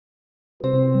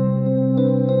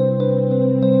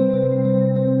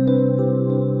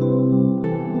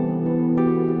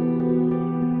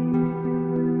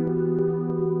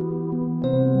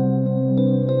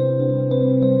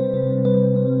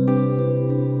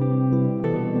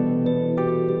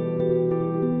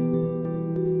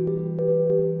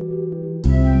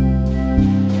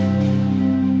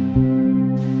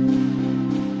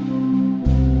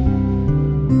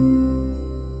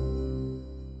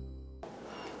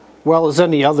Well, as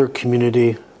any other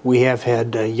community, we have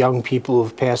had young people who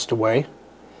have passed away.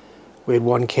 We had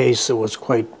one case that was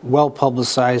quite well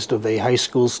publicized of a high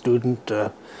school student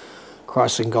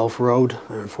crossing Gulf Road,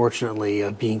 and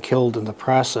unfortunately being killed in the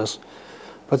process.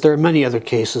 But there are many other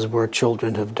cases where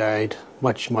children have died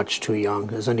much, much too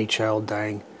young, as any child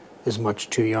dying is much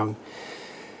too young.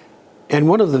 And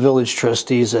one of the village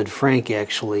trustees, Ed Frank,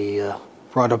 actually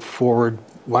brought up forward,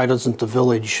 why doesn't the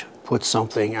village put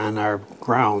something on our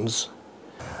grounds?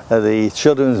 The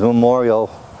Children's Memorial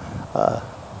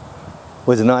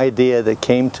was an idea that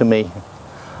came to me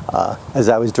as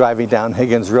I was driving down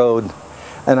Higgins Road,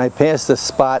 and I passed a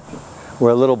spot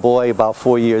where a little boy about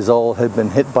 4 years old had been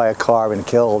hit by a car and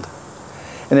killed.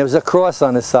 And there was a cross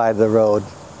on the side of the road.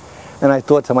 And I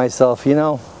thought to myself, you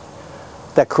know,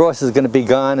 that cross is going to be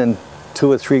gone in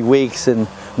 2 or 3 weeks and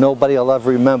nobody will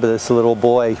ever remember this little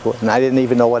boy. And I didn't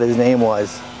even know what his name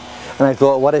was. And I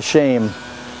thought, what a shame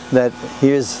that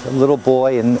here's a little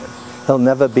boy and he'll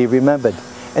never be remembered.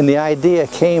 And the idea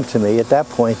came to me at that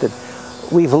point that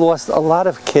we've lost a lot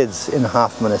of kids in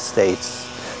Hoffman Estates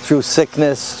through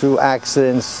sickness, through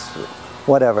accidents,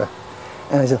 whatever.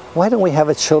 And I said, why don't we have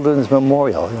a children's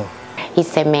memorial? You know? He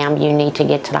said, ma'am, you need to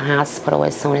get to the hospital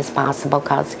as soon as possible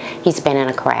because he's been in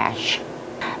a crash.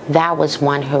 That was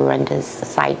one horrendous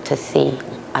sight to see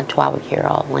a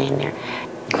 12-year-old laying there.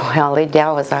 Well,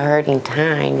 that was a hurting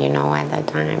time, you know, at that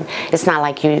time. It's not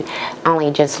like you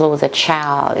only just lose a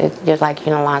child. It's just like,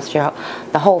 you know, lost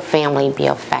the whole family be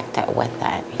affected with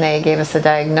that. They gave us a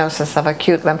diagnosis of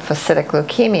acute lymphocytic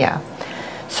leukemia.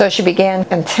 So she began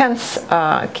intense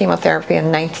chemotherapy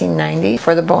in 1990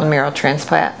 for the bone marrow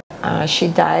transplant. She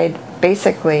died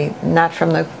basically not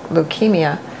from the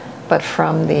leukemia, but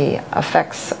from the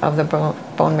effects of the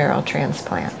bone marrow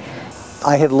transplant.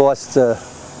 I had lost a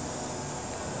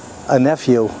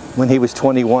nephew when he was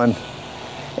 21,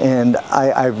 and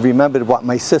I remembered what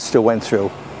my sister went through,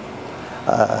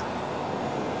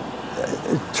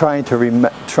 trying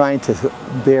to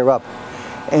bear up,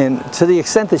 and to the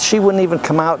extent that she wouldn't even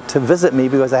come out to visit me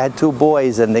because I had 2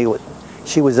 boys, and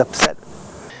she was upset.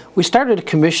 We started a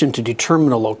commission to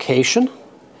determine a location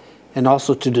and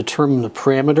also to determine the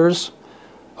parameters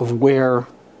of where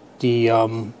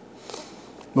the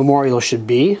memorial should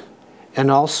be,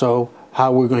 and also how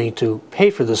we're going to pay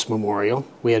for this memorial.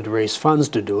 We had to raise funds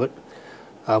to do it.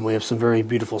 We have some very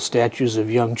beautiful statues of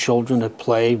young children at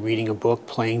play, reading a book,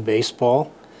 playing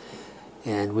baseball,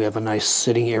 and we have a nice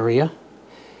sitting area.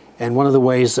 And one of the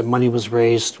ways that money was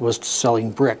raised was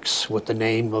selling bricks with the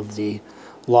name of the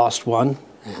lost one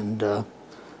and the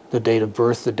date of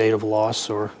birth, the date of loss,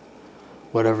 or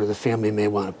whatever the family may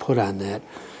want to put on that.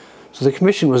 So the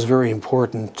commission was very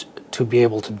important to be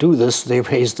able to do this. They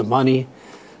raised the money,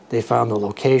 they found the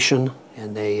location,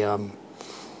 and they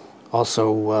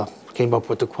also came up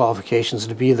with the qualifications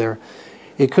to be there.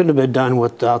 It couldn't have been done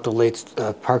without the late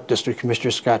Park District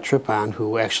Commissioner Scott Trippon,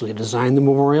 who actually designed the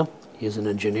memorial. He's an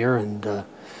engineer, and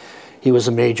he was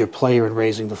a major player in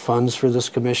raising the funds for this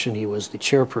commission. He was the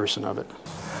chairperson of it.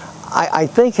 I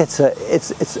think it's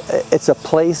a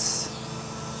place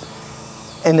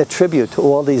and a tribute to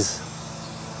all these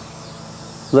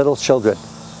little children,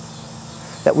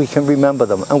 that we can remember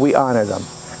them and we honor them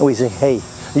and we say, hey,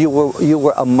 you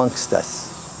were amongst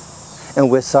us and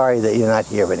we're sorry that you're not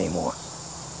here anymore.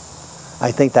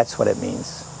 I think that's what it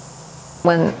means.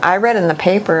 When I read in the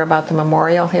paper about the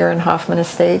memorial here in Hoffman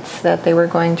Estates that they were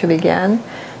going to begin,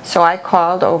 so I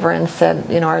called over and said,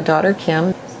 you know, our daughter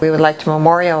Kim, we would like to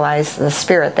memorialize the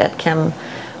spirit that Kim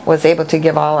was able to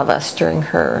give all of us during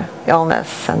her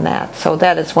illness and that. So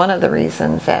that is one of the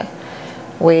reasons that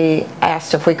we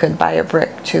asked if we could buy a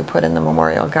brick to put in the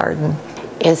memorial garden.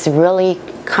 It's really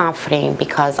comforting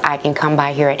because I can come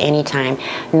by here at any time.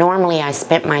 Normally I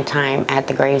spent my time at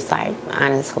the gravesite,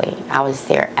 honestly. I was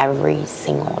there every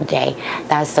single day.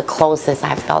 That's the closest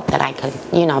I felt that I could,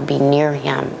 you know, be near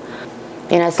him.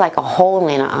 You know, it's like a hole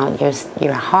in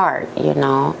your heart, you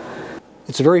know.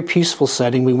 It's a very peaceful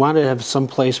setting. We wanted to have some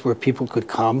place where people could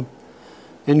come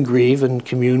and grieve and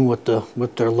commune with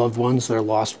their loved ones, their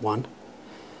lost one.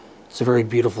 It's a very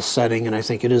beautiful setting, and I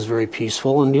think it is very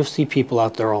peaceful, and you see people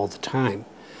out there all the time.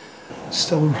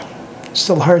 Still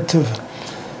hard to...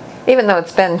 Even though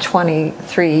it's been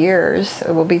 23 years,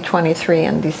 it will be 23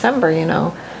 in December, you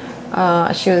know,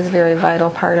 she was a very vital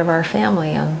part of our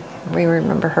family, and we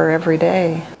remember her every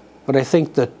day. But I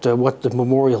think that what the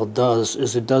memorial does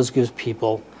is it does give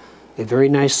people a very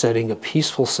nice setting, a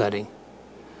peaceful setting,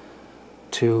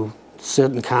 to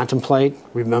sit and contemplate,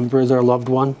 remember their loved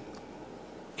one,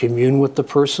 commune with the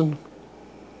person,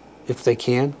 if they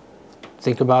can,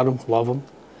 think about them, love them,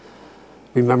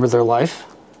 remember their life,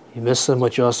 You miss them,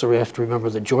 but you also have to remember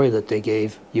the joy that they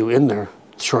gave you in their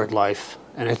short life.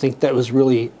 And I think that was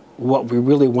really what we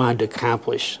really wanted to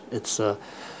accomplish. It's a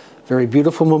very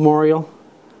beautiful memorial.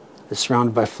 It's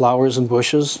surrounded by flowers and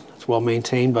bushes. It's well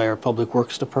maintained by our Public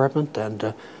Works Department,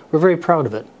 and we're very proud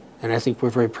of it. And I think we're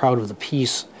very proud of the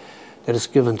peace that is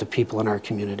given to people in our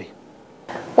community.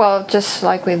 Well, just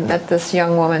like we met this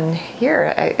young woman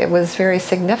here, it was very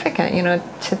significant, you know,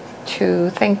 to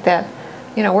think that,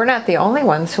 you know, we're not the only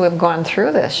ones who have gone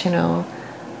through this, you know.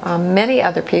 Many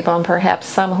other people, and perhaps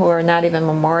some who are not even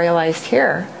memorialized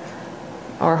here,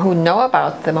 or who know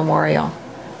about the memorial.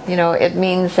 You know, it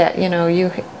means that, you know,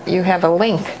 you have a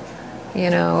link, you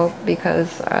know,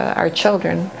 because our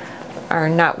children are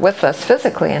not with us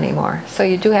physically anymore. So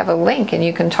you do have a link, and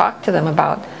you can talk to them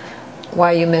about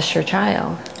why you miss your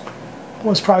child. It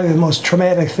was probably the most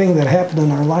traumatic thing that happened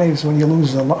in our lives when you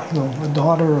lose a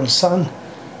daughter or a son.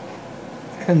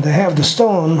 And to have the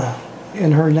stone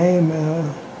in her name,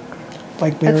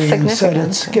 like Marion said,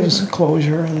 it gives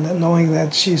closure, and knowing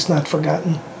that she's not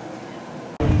forgotten.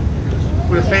 I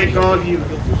want to thank all of you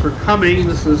for coming.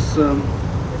 This is the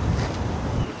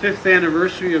 5th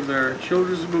anniversary of our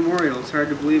Children's Memorial. It's hard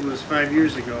to believe it was 5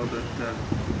 years ago that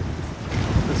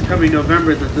this coming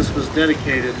November that this was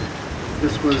dedicated.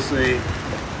 This was a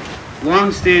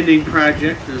long-standing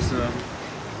project, as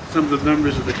some of the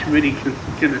members of the committee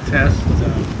can attest.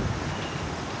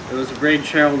 It was a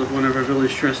brainchild of one of our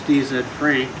village trustees, Ed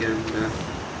Frank, and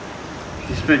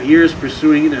he spent years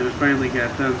pursuing it, and it finally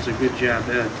got done. It's a good job,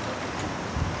 Ed.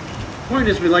 The point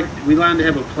is, we wanted to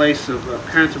have a place of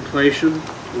contemplation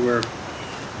where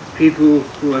people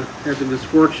who have had the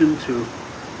misfortune to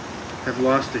have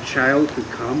lost a child could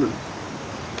come and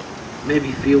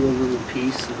maybe feel a little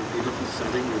peace in a beautiful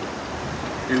setting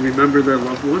and remember their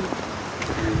loved one.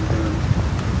 And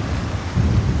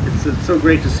it's so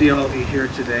great to see all of you here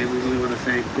today. We really want to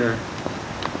thank the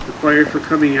choir for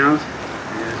coming out,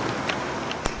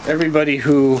 and everybody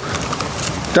who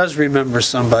does remember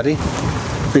somebody,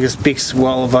 because it speaks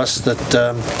well of us that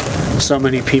so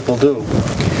many people do.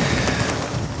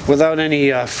 Without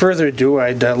any further ado,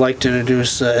 I'd like to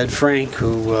introduce Ed Frank,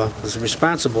 who is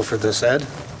responsible for this. Ed?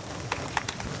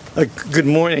 Good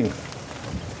morning.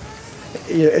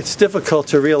 It's difficult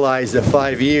to realize that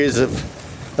 5 years have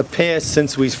passed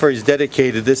since we first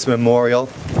dedicated this memorial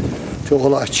to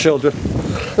all our children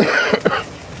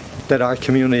that our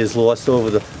community has lost over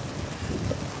the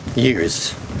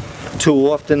years. Too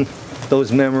often,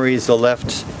 those memories are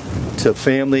left to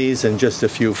families and just a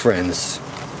few friends.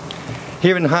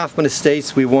 Here in Hoffman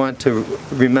Estates, we want to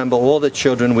remember all the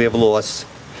children we have lost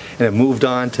and have moved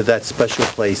on to that special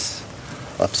place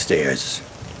upstairs.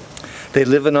 They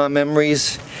live in our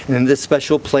memories and in this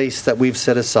special place that we've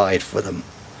set aside for them.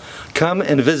 Come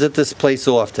and visit this place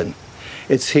often.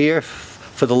 It's here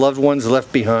for the loved ones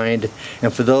left behind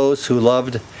and for those who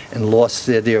loved and lost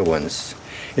their dear ones.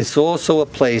 It's also a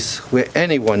place where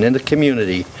anyone in the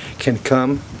community can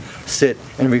come, sit,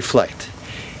 and reflect.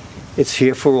 It's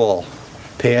here for all,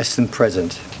 past and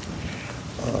present.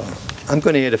 I'm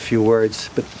going to add a few words,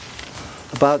 but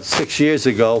about 6 years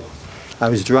ago, I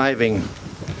was driving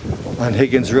on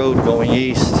Higgins Road going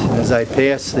east, and as I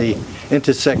passed the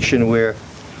intersection where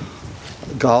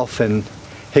Golf and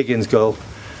Higgins go,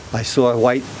 I saw a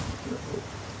white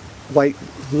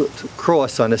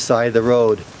cross on the side of the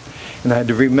road, and I had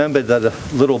to remember that a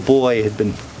little boy had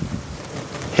been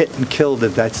hit and killed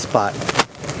at that spot.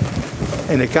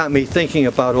 And it got me thinking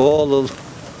about all the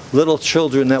little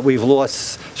children that we've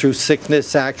lost through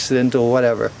sickness, accident, or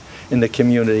whatever in the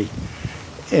community.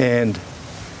 And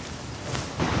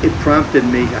it prompted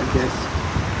me, I guess,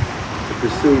 to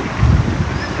pursue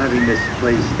having this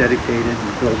place dedicated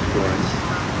and built for us.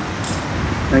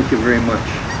 Thank you very much.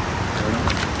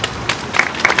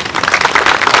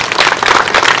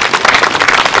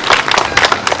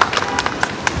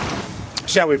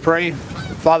 Shall we pray?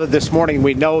 Father, this morning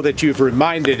we know that you've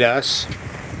reminded us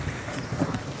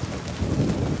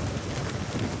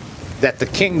that the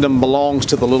kingdom belongs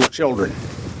to the little children.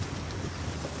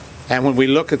 And when we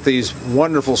look at these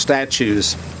wonderful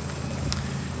statues,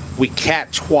 we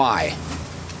catch why.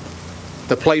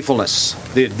 The playfulness,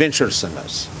 the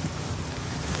adventurousness,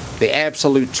 the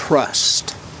absolute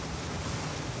trust,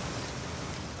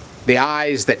 the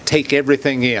eyes that take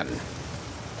everything in,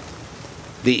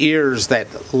 the ears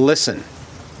that listen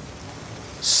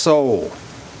so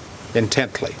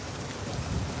intently,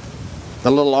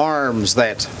 the little arms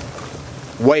that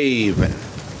wave and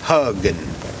hug, and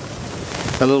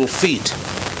the little feet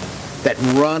that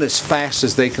run as fast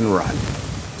as they can run.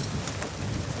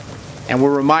 And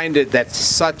we're reminded that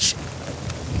such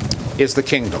is the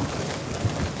kingdom.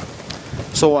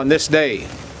 So on this day,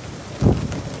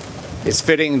 it's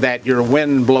fitting that your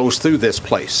wind blows through this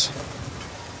place,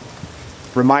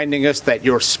 reminding us that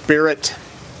your Spirit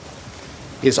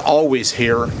is always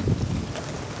here,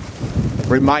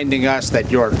 reminding us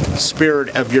that your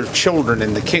spirit of your children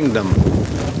in the kingdom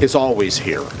is always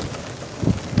here.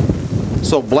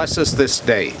 So bless us this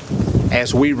day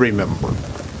as we remember,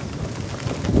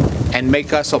 and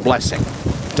make us a blessing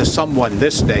to someone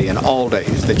this day and all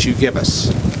days that you give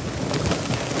us.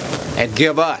 And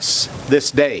give us this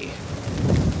day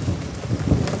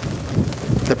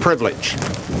the privilege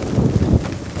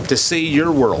to see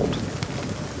your world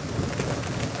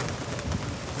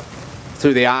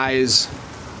through the eyes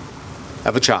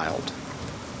of a child.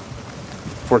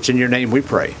 For it's in your name we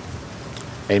pray.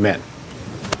 Amen.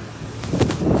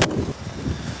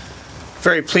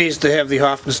 Very pleased to have the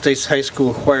Hoffman Estates High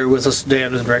School choir with us today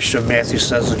under the direction of Matthew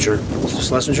Schlesinger. Mr.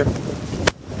 Schlesinger.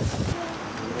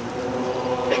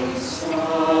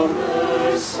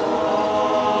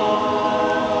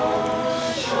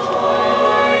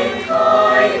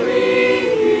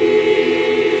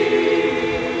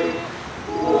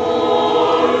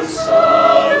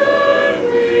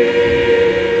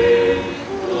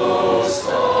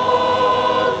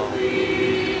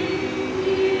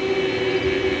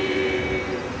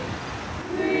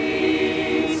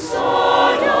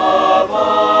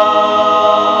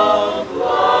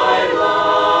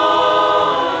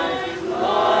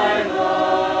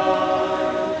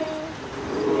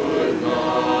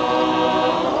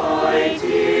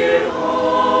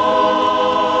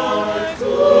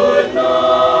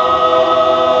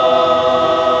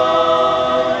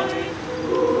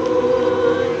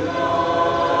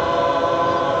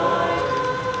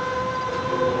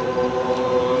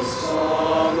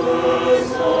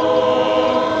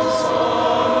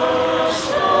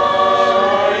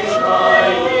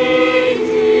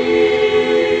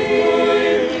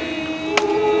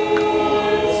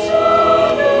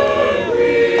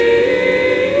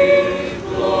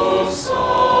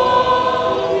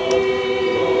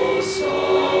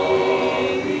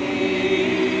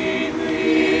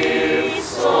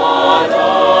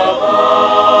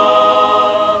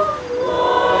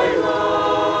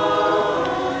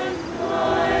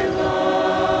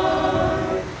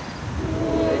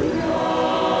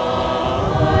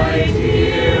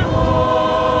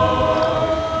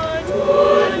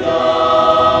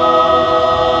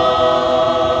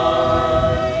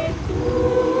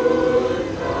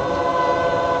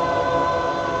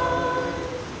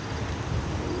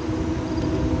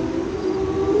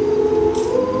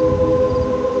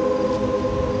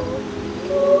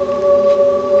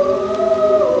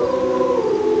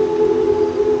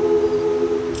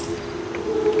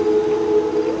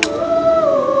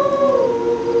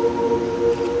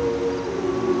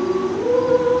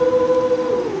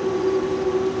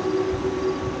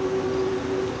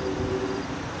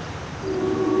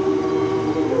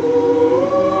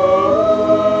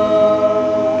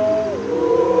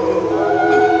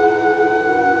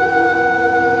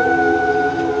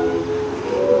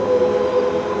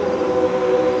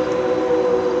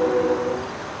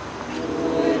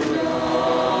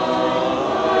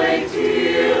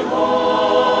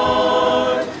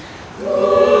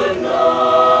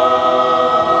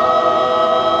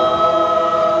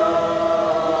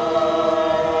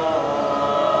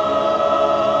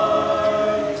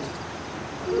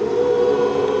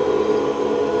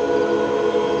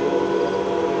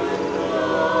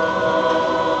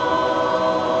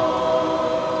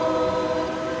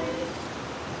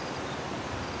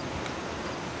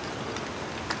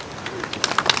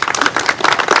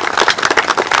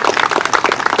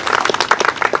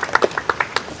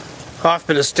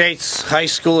 Hoffman Estates High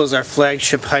School is our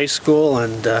flagship high school,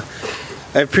 and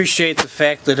I appreciate the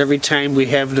fact that every time we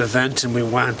have an event and we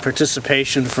want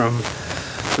participation from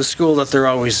the school that they're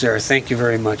always there. Thank you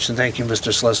very much, and thank you,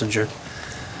 Mr. Schlesinger.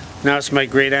 Now it's my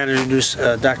great honor to introduce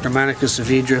Dr. Monica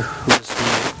Savidra, who is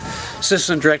the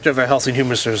Assistant Director of our Health and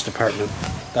Human Services Department.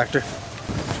 Doctor?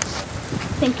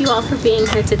 Thank you all for being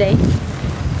here today.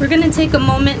 We're going to take a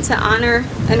moment to honor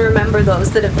and remember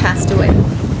those that have passed away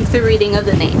with the reading of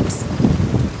the names.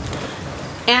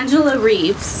 Angela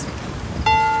Reeves,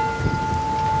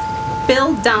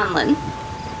 Bill Donlin,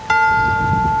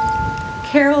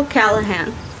 Carol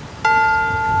Callahan,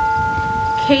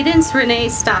 Cadence Renee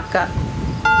Stopka,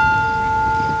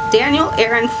 Daniel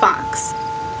Aaron Fox,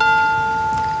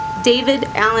 David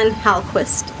Allen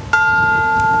Halquist,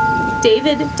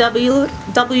 David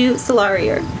W.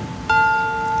 Solarier,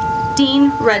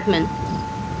 Dean Redman,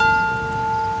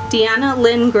 Deanna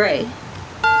Lynn Gray,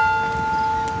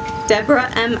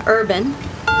 Deborah M. Urban,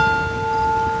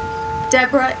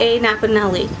 Deborah A.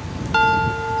 Napinelli,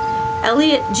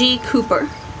 Elliot G. Cooper,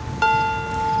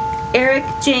 Eric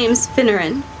James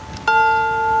Finneran,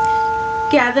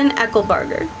 Gavin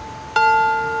Eckelbarger,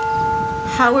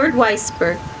 Howard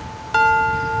Weisberg,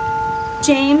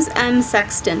 James M.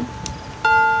 Sexton,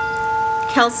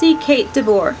 Kelsey Kate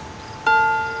DeBoer,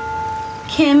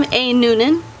 Kim A.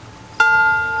 Noonan,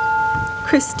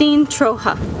 Christine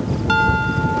Troja,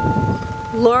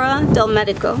 Laura Del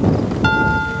Medico,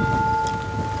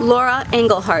 Laura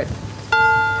Engelhart,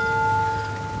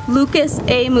 Lucas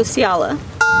A. Musiala,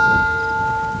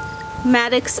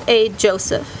 Maddox A.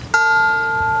 Joseph,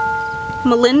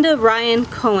 Melinda Ryan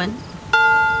Cohen,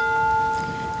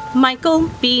 Michael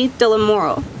B.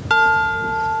 Delamoro,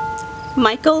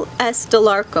 Michael S.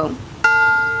 Delarco,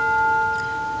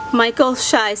 Michael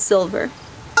Shai Silver,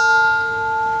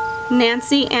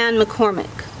 Nancy Ann McCormick,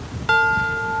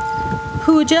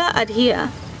 Pooja Adhia,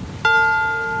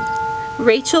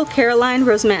 Rachel Caroline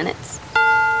Rosmanitz,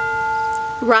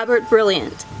 Robert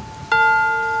Brilliant,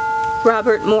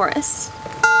 Robert Morris,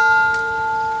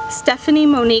 Stephanie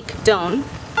Monique Doan,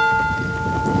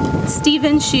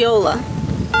 Stephen Shiola,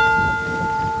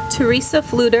 Teresa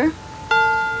Fluter,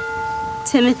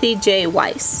 Timothy J.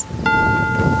 Weiss.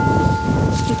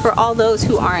 And for all those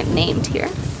who aren't named here.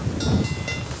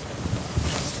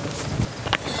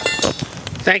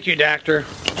 Thank you, Doctor.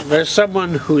 There's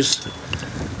someone who's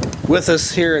with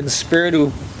us here in spirit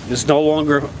who is no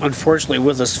longer, unfortunately,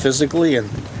 with us physically, and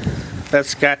that's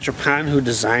Scott Chapon, who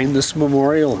designed this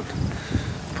memorial and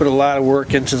put a lot of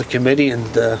work into the committee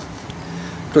and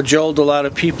cajoled a lot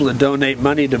of people to donate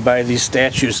money to buy these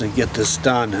statues and get this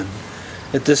done. And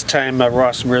at this time,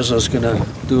 Ross Mirza is going to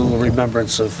do a little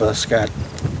remembrance of Scott.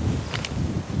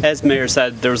 As Mayor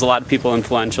said, there was a lot of people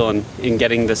influential in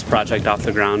getting this project off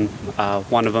the ground.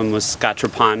 One of them was Scott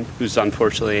Chapon, who's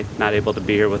unfortunately not able to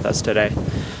be here with us today.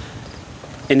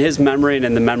 In his memory and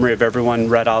in the memory of everyone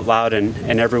read out loud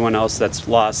and everyone else that's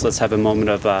lost, let's have a moment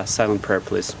of silent prayer,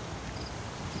 please.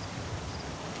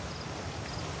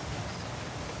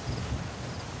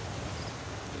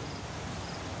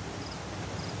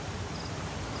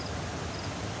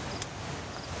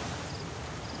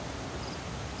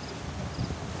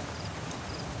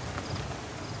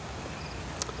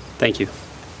 Thank you.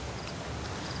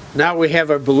 Now we have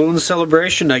our balloon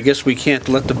celebration. I guess we can't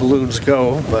let the balloons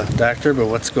go, but Doctor,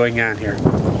 what's going on here?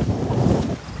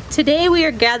 Today we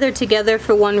are gathered together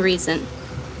for one reason.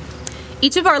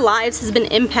 Each of our lives has been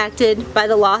impacted by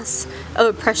the loss of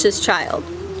a precious child.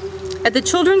 At the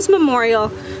Children's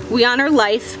Memorial, we honor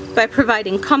life by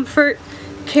providing comfort,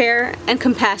 care, and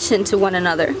compassion to one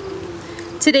another.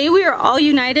 Today we are all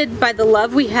united by the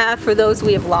love we have for those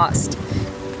we have lost.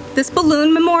 This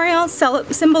balloon memorial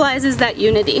symbolizes that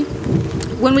unity.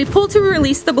 When we pull to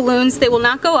release the balloons, they will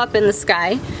not go up in the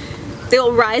sky. They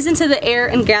will rise into the air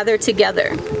and gather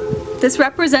together. This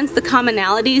represents the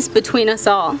commonalities between us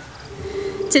all.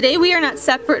 Today we are not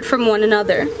separate from one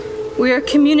another. We are a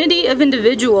community of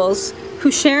individuals who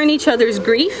share in each other's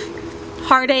grief,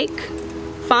 heartache,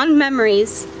 fond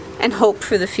memories, and hope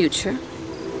for the future.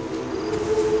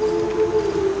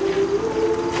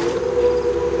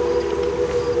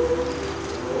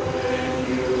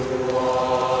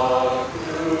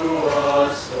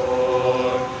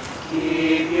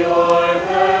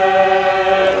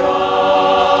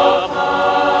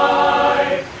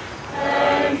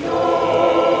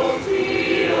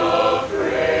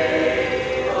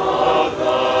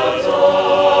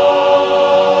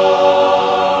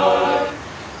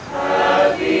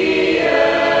 At the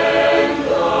end.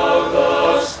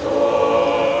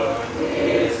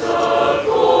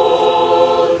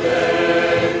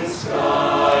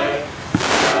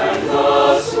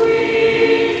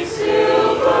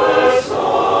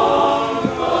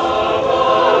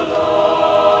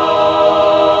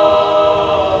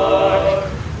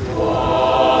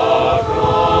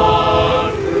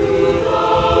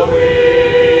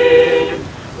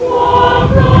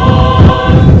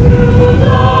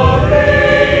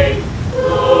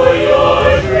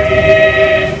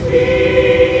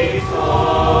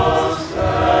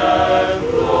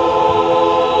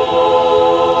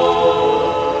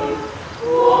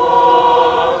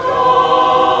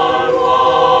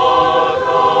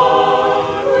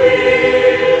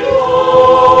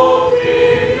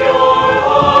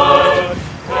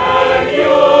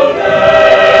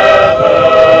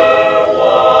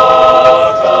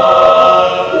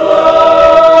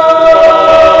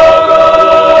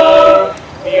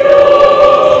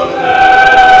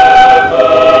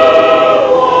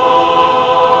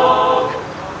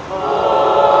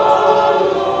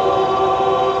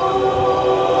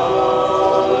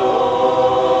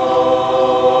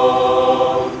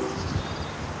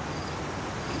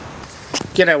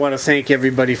 Again, I want to thank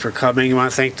everybody for coming. I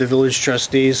want to thank the village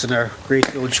trustees and our great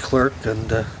village clerk,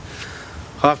 and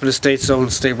Hoffman Estates' own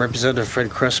state representative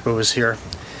Fred Crespo is here.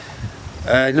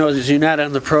 I know that you're not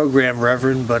on the program,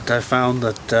 Reverend, but I found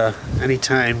that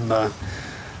anytime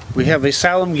we have a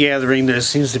solemn gathering, there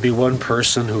seems to be one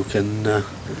person who can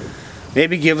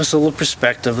maybe give us a little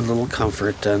perspective and a little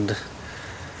comfort. And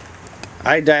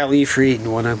I dial E for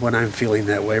Eaton when I'm feeling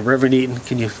that way. Reverend Eaton,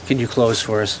 can you close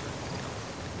for us?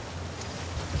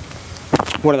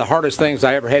 One of the hardest things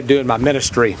I ever had to do in my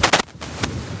ministry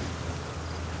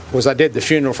was I did the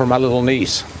funeral for my little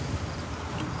niece,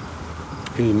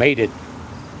 who made it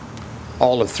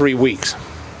all of 3 weeks.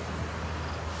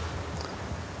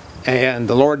 And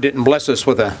the Lord didn't bless us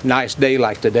with a nice day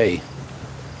like today.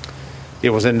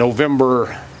 It was in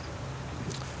November,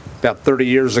 about 30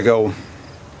 years ago,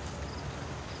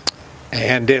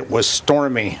 and it was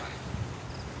stormy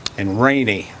and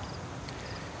rainy.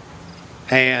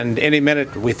 And any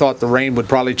minute we thought the rain would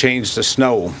probably change to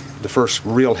snow, the first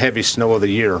real heavy snow of the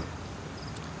year.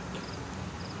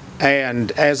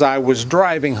 And as I was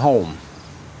driving home,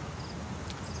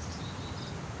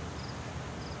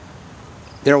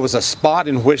 there was a spot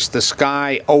in which the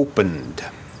sky opened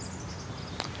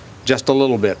just a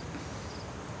little bit.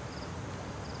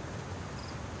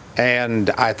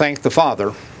 And I thank the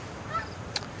Father,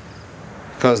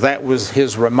 because that was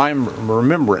his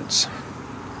remembrance,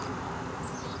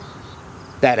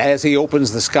 that as he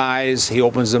opens the skies, he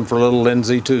opens them for little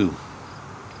Lindsay too.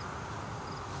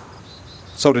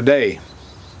 So today,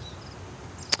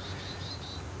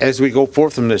 as we go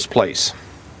forth from this place,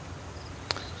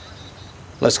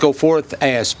 let's go forth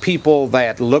as people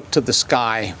that look to the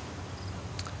sky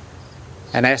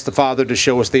and ask the Father to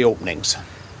show us the openings.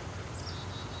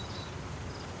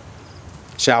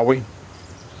 Shall we?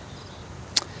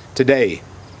 Today,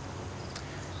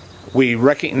 we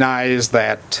recognize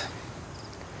that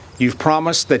you've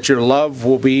promised that your love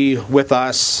will be with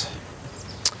us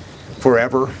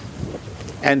forever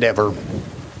and ever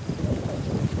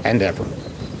and ever.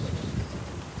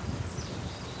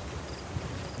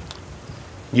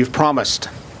 You've promised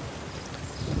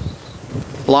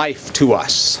life to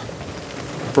us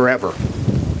forever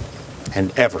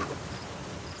and ever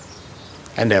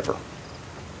and ever.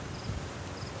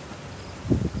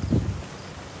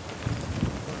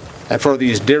 And for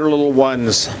these dear little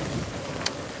ones,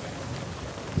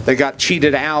 they got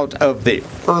cheated out of the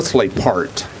earthly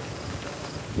part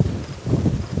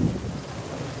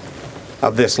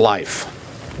of this life.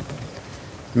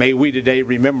 May we today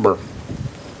remember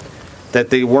that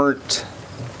they weren't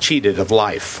cheated of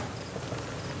life.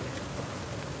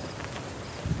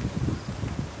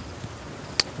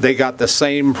 They got the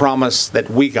same promise that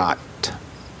we got,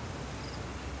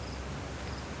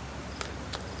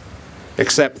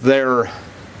 except their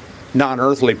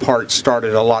non-earthly part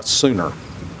started a lot sooner.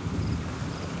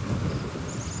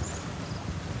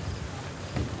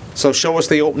 So show us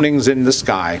the openings in the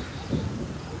sky,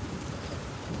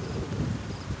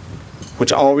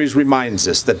 which always reminds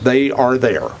us that they are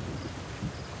there.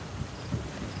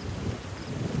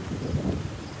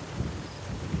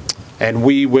 And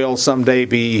we will someday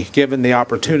be given the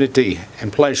opportunity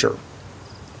and pleasure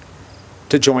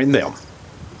to join them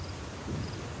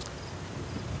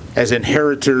as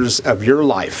inheritors of your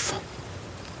life,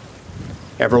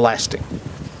 everlasting,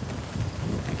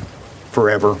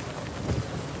 forever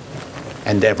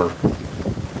and ever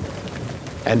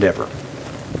and ever.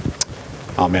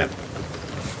 Amen.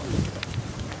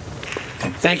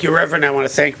 Thank you, Reverend. I want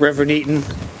to thank Reverend Eaton,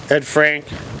 Ed Frank,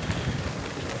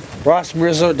 Ross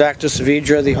Mirzo, Dr.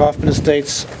 Savidra, the Hoffman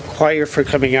Estates Choir for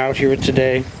coming out here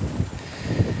today.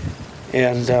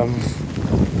 And I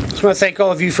just want to thank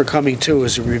all of you for coming too,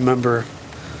 as we remember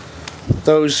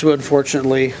those who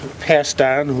unfortunately passed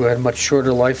on, who had a much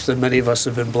shorter life than many of us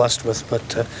have been blessed with,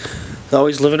 but they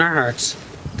always live in our hearts.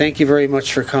 Thank you very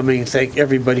much for coming. Thank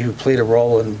everybody who played a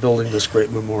role in building this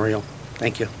great memorial.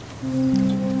 Thank you.